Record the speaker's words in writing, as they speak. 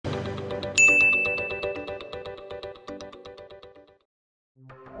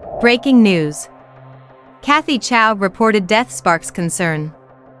Breaking news. Kathy Chow reported death sparks concern.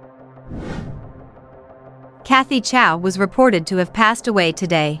 Kathy Chow was reported to have passed away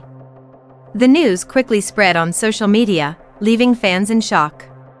today. The news quickly spread on social media, leaving fans in shock.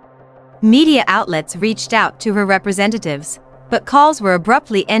 Media outlets reached out to her representatives, but calls were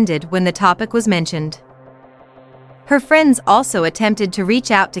abruptly ended when the topic was mentioned. Her friends also attempted to reach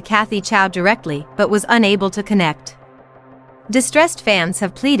out to Kathy Chow directly but was unable to connect. Distressed fans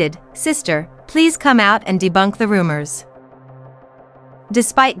have pleaded, "Sister, please come out and debunk the rumors."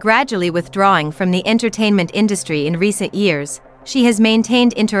 Despite gradually withdrawing from the entertainment industry in recent years, she has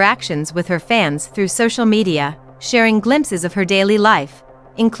maintained interactions with her fans through social media, sharing glimpses of her daily life,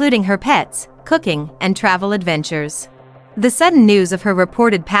 including her pets, cooking, and travel adventures. The sudden news of her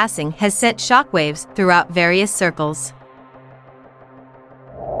reported passing has sent shockwaves throughout various circles.